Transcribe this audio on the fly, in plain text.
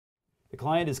The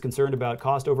client is concerned about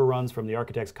cost overruns from the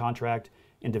architect's contract.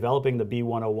 In developing the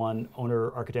B101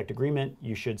 owner-architect agreement,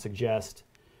 you should suggest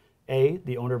A,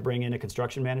 the owner bring in a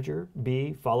construction manager,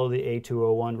 B, follow the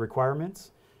A201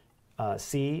 requirements,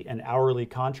 C, an hourly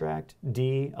contract,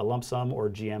 D, a lump sum or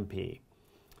GMP.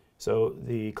 So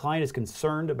the client is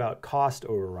concerned about cost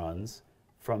overruns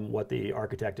from what the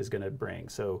architect is going to bring.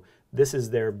 So this is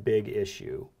their big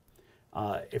issue.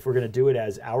 If we're going to do it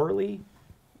as hourly,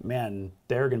 man,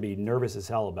 they're going to be nervous as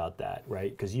hell about that,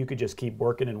 right? Because you could just keep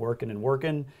working and working and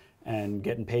working and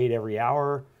getting paid every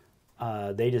hour.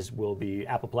 They just will be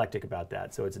apoplectic about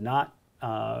that. So it's not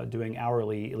doing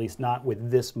hourly, at least not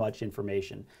with this much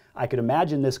information. I could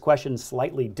imagine this question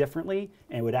slightly differently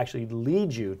and it would actually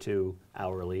lead you to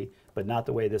hourly, but not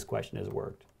the way this question has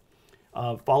worked.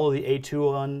 Follow the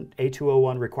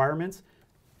A201 requirements.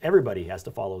 Everybody has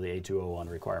to follow the A201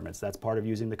 requirements. That's part of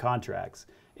using the contracts.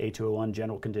 A201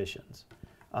 general conditions.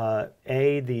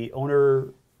 The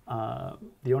owner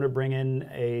bring in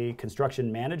a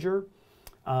construction manager.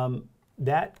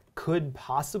 That could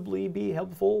possibly be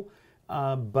helpful,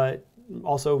 but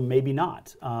also maybe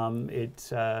not.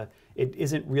 It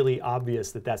isn't really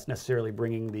obvious that that's necessarily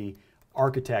bringing the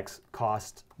architect's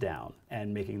cost down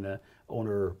and making the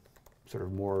owner sort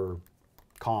of more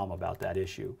calm about that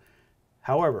issue.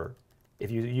 However,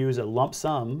 if you use a lump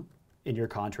sum in your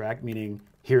contract, meaning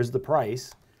here's the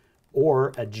price, or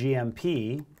a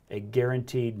GMP, a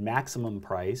guaranteed maximum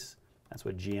price, that's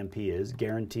what GMP is,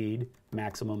 guaranteed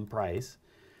maximum price.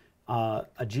 A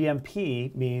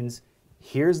GMP means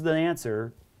here's the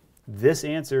answer, this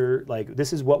answer, like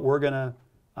this is what we're gonna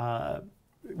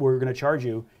charge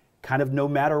you, kind of no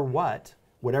matter what,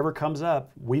 whatever comes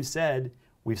up, we've said,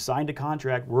 we've signed a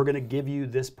contract, we're gonna give you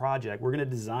this project, we're gonna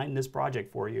design this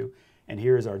project for you, and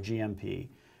here is our GMP.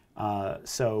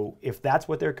 So if that's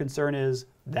what their concern is,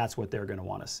 that's what they're gonna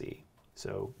wanna see.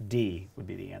 So D would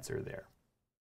be the answer there.